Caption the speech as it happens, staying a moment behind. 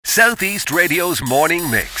Southeast Radio's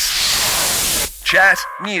morning mix. Chat,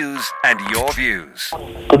 news and your views.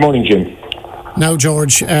 Good morning, Jim. Now,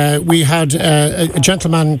 George, we had a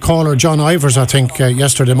gentleman caller, John Ivers, I think,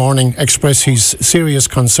 yesterday morning, express his serious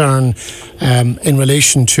concern in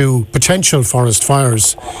relation to potential forest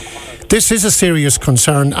fires. This is a serious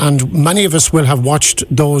concern, and many of us will have watched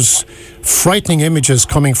those frightening images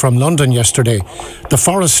coming from London yesterday. The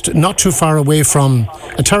forest not too far away from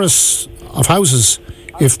a terrace of houses,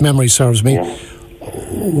 if memory serves me.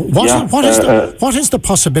 What is the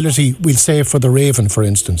possibility, we'll say, for the Raven, for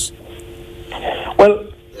instance? Well,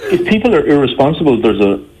 if people are irresponsible, there's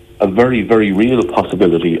a very, very real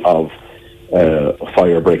possibility of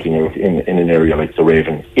fire breaking out in an area like the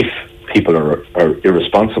Raven, if people are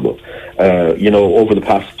irresponsible. Over the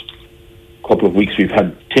past couple of weeks, we've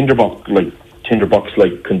had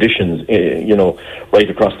tinderbox-like conditions, right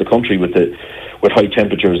across the country with high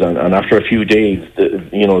temperatures, and after a few days,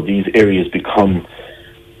 these areas become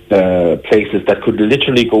places that could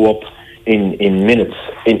literally go up in minutes.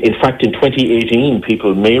 In fact, in 2018,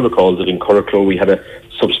 people may recall that in Corraclough we had a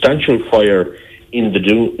substantial fire in the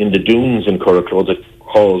dunes in Corraclough that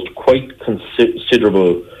caused quite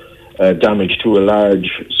considerable damage to a large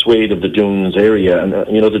swathe of the dunes area. And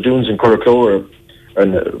the dunes in Corraclough are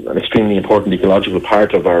an extremely important ecological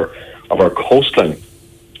part of our coastline,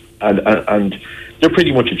 and they're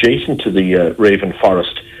pretty much adjacent to the Raven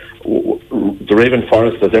Forest. The Raven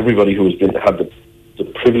Forest, as everybody who has had the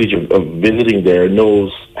privilege of visiting there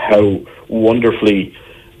knows how wonderfully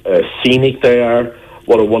scenic they are,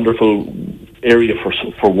 what a wonderful area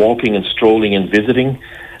for walking and strolling and visiting.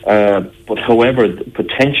 But however,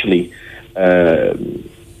 potentially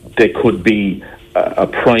they could be a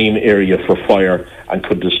prime area for fire and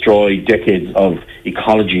could destroy decades of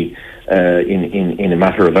ecology in a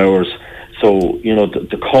matter of hours. So,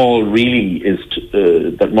 the call really is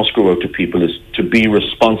that must go out to people is to be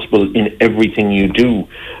responsible in everything you do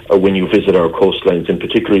when you visit our coastlines, and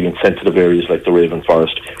particularly in sensitive areas like the Raven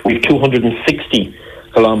Forest. We have 260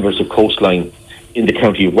 kilometres of coastline in the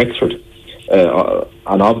county of Wexford,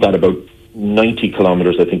 and of that, about 90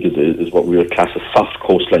 kilometres, I think, is what we would class as soft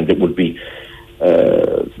coastline that would be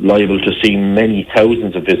liable to see many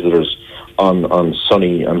thousands of visitors on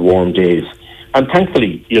sunny and warm days. And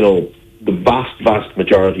thankfully, the vast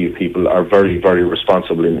majority of people are very, very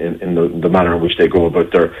responsible in the manner in which they go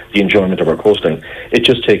about the enjoyment of our coastline.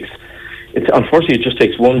 Unfortunately, it just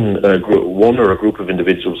takes one or a group of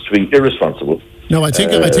individuals to be irresponsible. No, I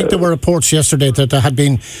think there were reports yesterday that there had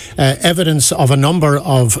been evidence of a number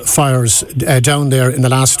of fires down there in the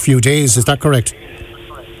last few days. Is that correct?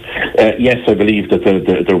 Yes, I believe that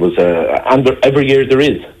there was every year there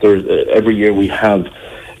is. Every year we have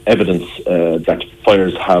evidence that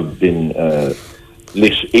fires have been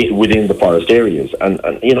lit within the forest areas, and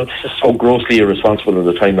this is so grossly irresponsible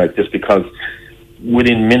at a time like this, because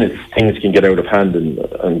within minutes things can get out of hand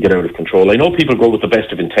and get out of control. I know people go with the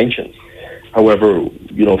best of intentions. However,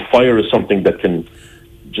 fire is something that can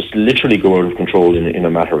just literally go out of control in a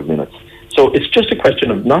matter of minutes. So it's just a question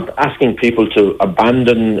of not asking people to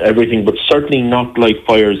abandon everything, but certainly not light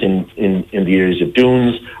fires in the areas of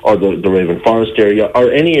dunes or the Raven Forest area or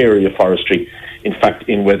any area of forestry. In fact,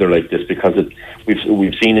 in weather like this, because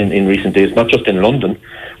we've seen in recent days, not just in London,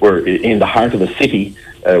 where in the heart of a city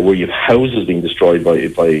where you have houses being destroyed by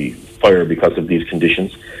fire because of these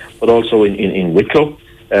conditions, but also in Wicklow,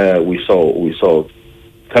 we saw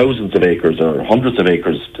thousands of acres or hundreds of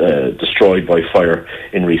acres destroyed by fire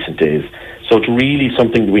in recent days. So it's really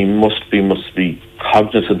something that we must be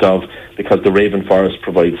cognizant of, because the Raven Forest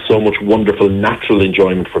provides so much wonderful natural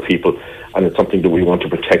enjoyment for people, and it's something that we want to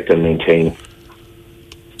protect and maintain.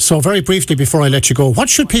 So very briefly, before I let you go, what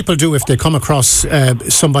should people do if they come across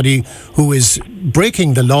somebody who is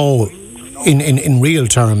breaking the law in real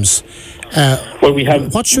terms?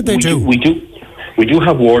 What should they do? We do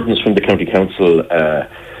have wardens from the county council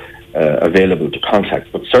available to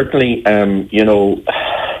contact, but certainly,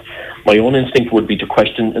 my own instinct would be to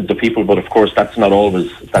question the people, but of course that's not always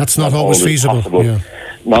feasible. Possible. Yeah.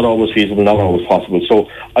 Not always feasible, not always possible. So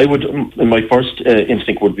my first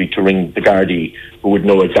instinct would be to ring the Gardaí, who would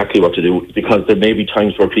know exactly what to do, because there may be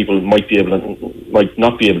times where people might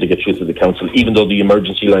not be able to get through to the council, even though the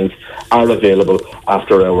emergency lines are available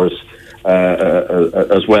after hours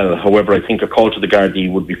as well. However, I think a call to the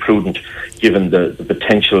Gardaí would be prudent, given the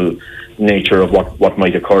potential nature of what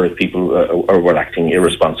might occur if people were acting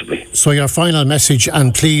irresponsibly. So your final message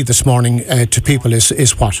and plea this morning to people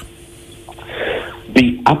is what?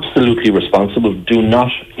 Be absolutely responsible. Do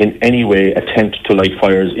not in any way attempt to light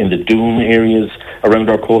fires in the dune areas, around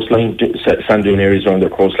our coastline, sand dune areas around our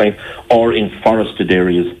coastline, or in forested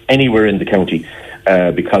areas anywhere in the county,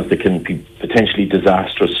 because they can be potentially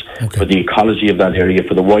disastrous for the ecology of that area,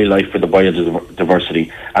 for the wildlife, for the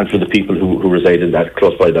biodiversity, and for the people who reside in that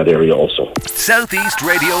close by that area also. Southeast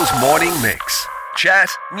Radio's morning mix. Chat,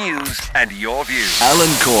 news, and your views.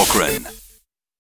 Alan Corcoran.